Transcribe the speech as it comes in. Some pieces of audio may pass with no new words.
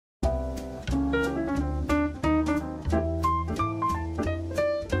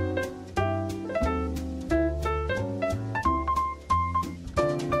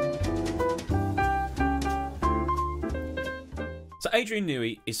So Adrian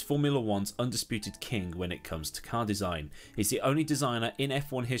Newey is Formula One's undisputed king when it comes to car design. He's the only designer in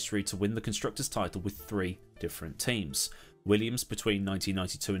F1 history to win the Constructors' title with 3 different teams. Williams between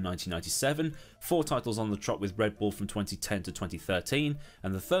 1992 and 1997, 4 titles on the trot with Red Bull from 2010 to 2013,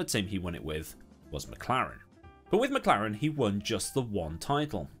 and the 3rd team he won it with was McLaren. But with McLaren, he won just the 1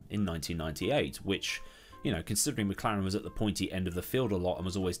 title in 1998, which, you know, considering McLaren was at the pointy end of the field a lot and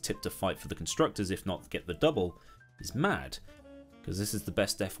was always tipped to fight for the Constructors, if not get the double, is mad. Because this is the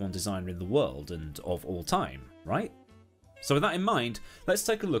best F1 designer in the world and of all time, right? So with that in mind, let's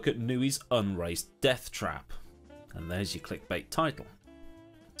take a look at Newey's unraced death trap. And there's your clickbait title.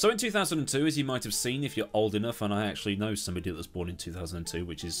 So in 2002, as you might have seen if you're old enough, and I actually know somebody that was born in 2002,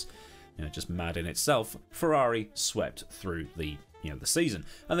 which is, you know, just mad in itself, Ferrari swept through the season,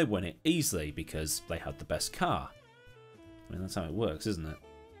 and they won it easily because they had the best car. I mean, that's how it works, isn't it?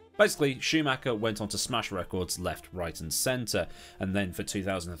 Basically, Schumacher went on to smash records left, right and centre, and then for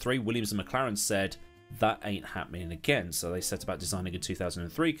 2003, Williams and McLaren said, that ain't happening again, so they set about designing a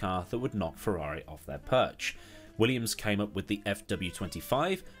 2003 car that would knock Ferrari off their perch. Williams came up with the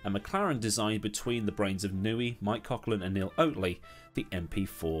FW25, and McLaren designed between the brains of Newey, Mike Coughlin and Neil Oatley, the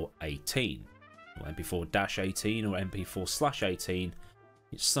MP4-18. Or MP4-18 or MP4/18,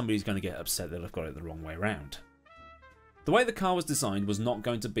 somebody's going to get upset that I've got it the wrong way around. The way the car was designed was not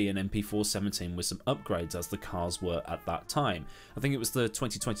going to be an MP4-17 with some upgrades as the cars were at that time. I think it was the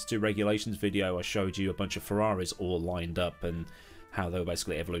 2022 regulations video I showed you a bunch of Ferraris all lined up and how they were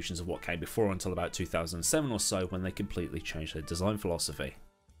basically evolutions of what came before until about 2007 or so when they completely changed their design philosophy.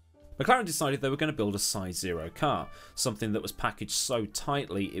 McLaren decided they were going to build a size 0 car, something that was packaged so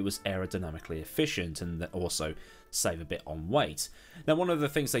tightly it was aerodynamically efficient and also save a bit on weight. Now, one of the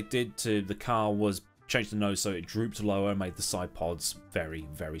things they did to the car was change the nose so it drooped lower, made the side pods very,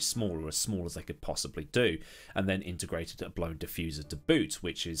 very small, or as small as they could possibly do, and then integrated a blown diffuser to boot,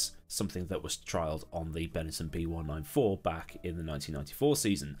 which is something that was trialled on the Benetton B194 back in the 1994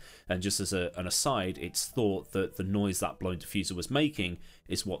 season. And just as an aside, it's thought that the noise that blown diffuser was making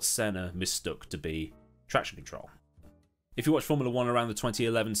is what Senna mistook to be traction control. If you watch Formula 1 around the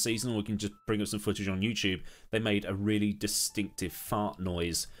 2011 season, or we can just bring up some footage on YouTube, they made a really distinctive fart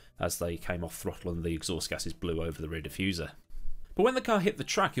noise as they came off throttle and the exhaust gases blew over the rear diffuser. But when the car hit the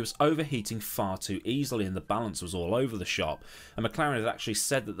track, it was overheating far too easily and the balance was all over the shop. And McLaren had actually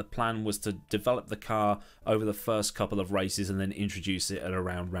said that the plan was to develop the car over the first couple of races and then introduce it at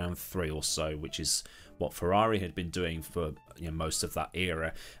around round 3 or so, which is what Ferrari had been doing for most of that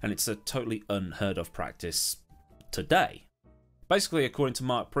era. And it's a totally unheard of practice today. Basically, according to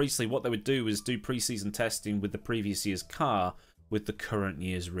Mark Priestley, what they would do is do pre-season testing with the previous year's car with the current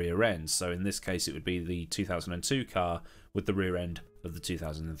year's rear end. So in this case, it would be the 2002 car with the rear end of the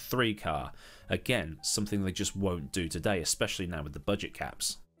 2003 car. Again, something they just won't do today, especially now with the budget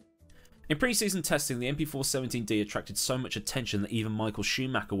caps. In pre-season testing, the MP4-17D attracted so much attention that even Michael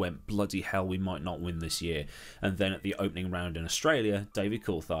Schumacher went, bloody hell, we might not win this year. And then at the opening round in Australia, David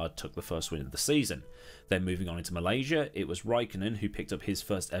Coulthard took the first win of the season. Then moving on into Malaysia, it was Raikkonen who picked up his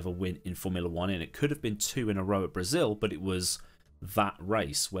first ever win in Formula 1, and it could have been 2 in a row at Brazil, but it was that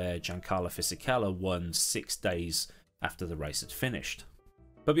race where Giancarlo Fisichella won 6 days after the race had finished.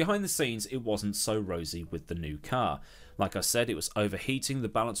 But behind the scenes, it wasn't so rosy with the new car. Like I said, it was overheating, the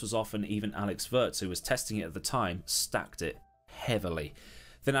balance was off, and even Alex Wurz, who was testing it at the time, stacked it heavily.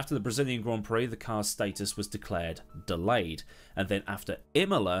 Then after the Brazilian Grand Prix, the car's status was declared delayed. And then after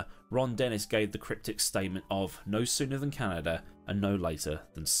Imola, Ron Dennis gave the cryptic statement of no sooner than Canada and no later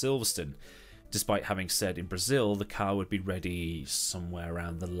than Silverstone, despite having said in Brazil the car would be ready somewhere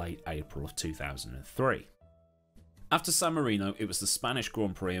around the late April of 2003. After San Marino, it was the Spanish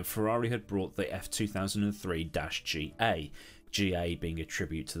Grand Prix, and Ferrari had brought the F2003-GA, GA being a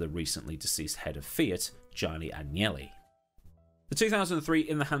tribute to the recently deceased head of Fiat, Gianni Agnelli. The 2003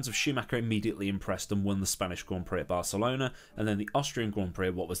 in the hands of Schumacher immediately impressed and won the Spanish Grand Prix at Barcelona, and then the Austrian Grand Prix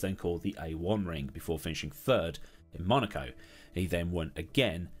at what was then called the A1 Ring, before finishing 3rd in Monaco. He then won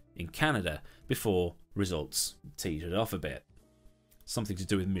again in Canada before results teetered off a bit. Something to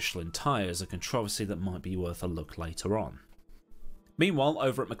do with Michelin tyres, a controversy that might be worth a look later on. Meanwhile,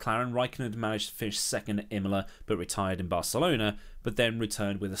 over at McLaren, Raikkonen managed to finish 2nd at Imola but retired in Barcelona, but then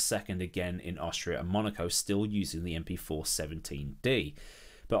returned with a 2nd again in Austria and Monaco, still using the MP4-17D.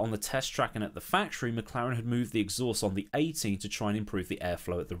 But on the test track and at the factory, McLaren had moved the exhaust on the 18 to try and improve the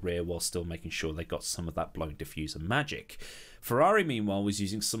airflow at the rear while still making sure they got some of that blown diffuser magic. Ferrari, meanwhile, was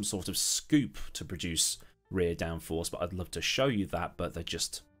using some sort of scoop to produce rear downforce, but I'd love to show you that, but there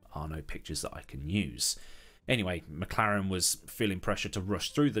just are no pictures that I can use. Anyway, McLaren was feeling pressure to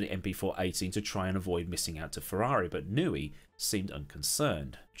rush through the MP4-18 to try and avoid missing out to Ferrari, but Newey seemed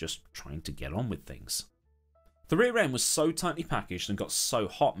unconcerned, just trying to get on with things. The rear end was so tightly packaged and got so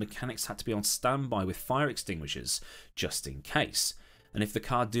hot, mechanics had to be on standby with fire extinguishers, just in case. And if the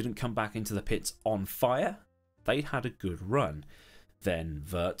car didn't come back into the pits on fire, they'd had a good run. Then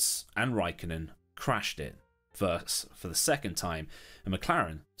Wirtz and Raikkonen crashed it. Wirtz for the second time, and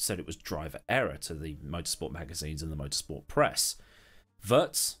McLaren said it was driver error to the motorsport magazines and the motorsport press.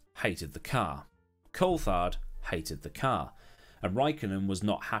 Wirtz hated the car. Coulthard hated the car. And Raikkonen was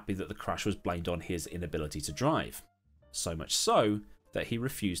not happy that the crash was blamed on his inability to drive. So much so that he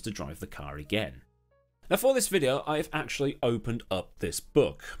refused to drive the car again. Now for this video, I have actually opened up this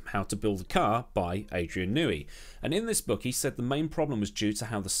book, How to Build a Car by Adrian Newey. And in this book he said the main problem was due to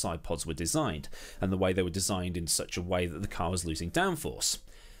how the side pods were designed, and the way they were designed in such a way that the car was losing downforce.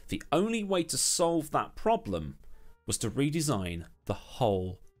 The only way to solve that problem was to redesign the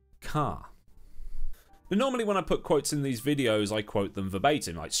whole car. Now, normally when I put quotes in these videos, I quote them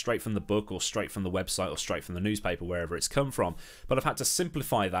verbatim, like straight from the book or straight from the website or straight from the newspaper, wherever it's come from. But I've had to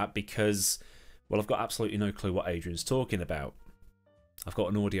simplify that because, well, I've got absolutely no clue what Adrian's talking about. I've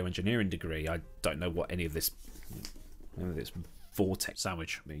got an audio engineering degree. I don't know what any of this vortex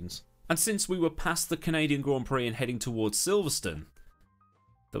sandwich means. And since we were past the Canadian Grand Prix and heading towards Silverstone,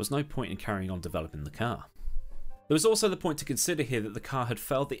 there was no point in carrying on developing the car. There was also the point to consider here that the car had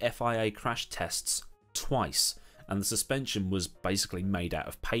failed the FIA crash tests twice, and the suspension was basically made out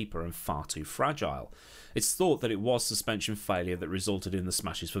of paper and far too fragile. It's thought that it was suspension failure that resulted in the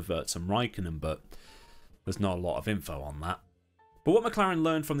smashes for Wirtz and Raikkonen, but there's not a lot of info on that. But what McLaren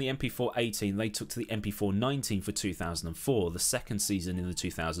learned from the MP4-18 they took to the MP4-19 for 2004, the second season in the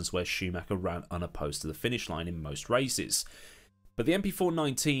 2000s where Schumacher ran unopposed to the finish line in most races. But the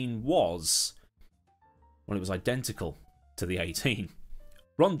MP4-19 was, well, it was identical to the 18.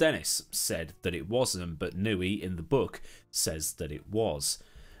 Ron Dennis said that it wasn't, but Newey in the book says that it was.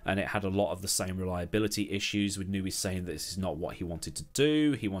 And it had a lot of the same reliability issues, with Newey saying that this is not what he wanted to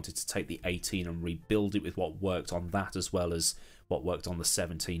do. He wanted to take the 18 and rebuild it with what worked on that, as well as what worked on the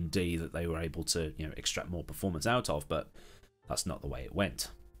 17D that they were able to, extract more performance out of, but that's not the way it went.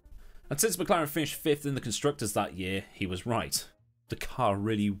 And since McLaren finished 5th in the Constructors that year, he was right. The car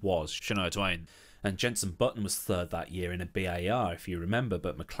really was Shania Twain. And Jenson Button was 3rd that year in a BAR, if you remember,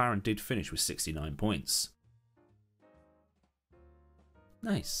 but McLaren did finish with 69 points.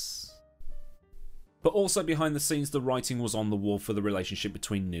 Nice. But also behind the scenes, the writing was on the wall for the relationship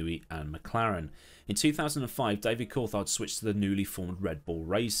between Newey and McLaren. In 2005, David Coulthard switched to the newly formed Red Bull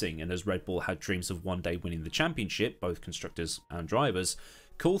Racing, and as Red Bull had dreams of one day winning the championship, both constructors and drivers,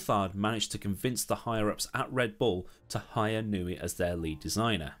 Coulthard managed to convince the higher-ups at Red Bull to hire Newey as their lead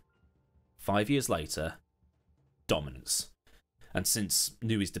designer. 5 years later, dominance. And since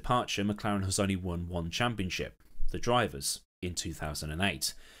Newey's departure, McLaren has only won one championship, the drivers, in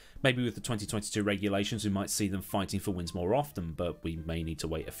 2008. Maybe with the 2022 regulations we might see them fighting for wins more often, but we may need to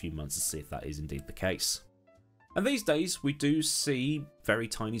wait a few months to see if that is indeed the case. And these days we do see very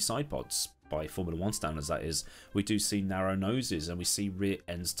tiny side pods, by Formula 1 standards that is. We do see narrow noses and we see rear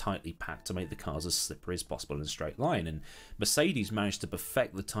ends tightly packed to make the cars as slippery as possible in a straight line, and Mercedes managed to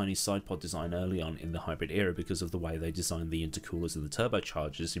perfect the tiny side pod design early on in the hybrid era because of the way they designed the intercoolers and the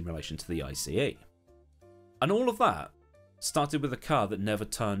turbochargers in relation to the ICE. And all of that started with a car that never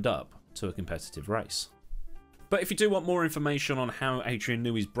turned up to a competitive race. But if you do want more information on how Adrian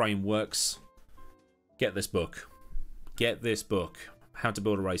Newey's brain works, get this book. Get this book, How to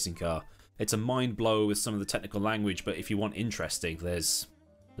Build a Racing Car. It's a mind blower with some of the technical language, but if you want interesting, there's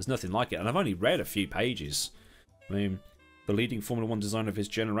nothing like it. And I've only read a few pages. I mean, the leading Formula 1 designer of his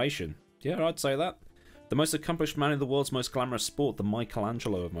generation. Yeah, I'd say that. The most accomplished man in the world's most glamorous sport, the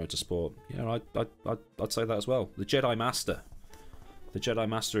Michelangelo of motorsport. Yeah, I'd say that as well. The Jedi Master. The Jedi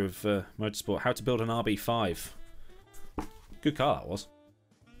Master of motorsport. How to build an RB5. Good car that was.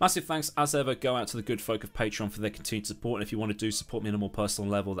 Massive thanks, as ever, go out to the good folk of Patreon for their continued support. And if you want to do support me on a more personal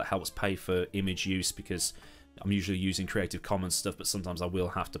level, that helps pay for image use, because I'm usually using Creative Commons stuff, but sometimes I will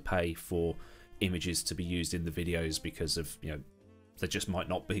have to pay for images to be used in the videos because of, there just might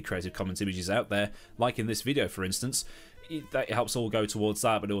not be Creative Commons images out there, like in this video, for instance. It helps all go towards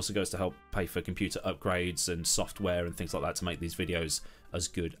that, but it also goes to help pay for computer upgrades and software and things like that to make these videos as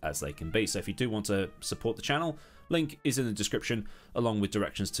good as they can be. So if you do want to support the channel, link is in the description, along with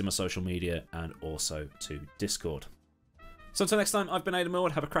directions to my social media and also to Discord. So until next time, I've been Adrian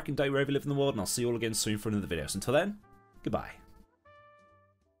Newey. Have a cracking day wherever you live in the world, and I'll see you all again soon for another video. So until then, goodbye.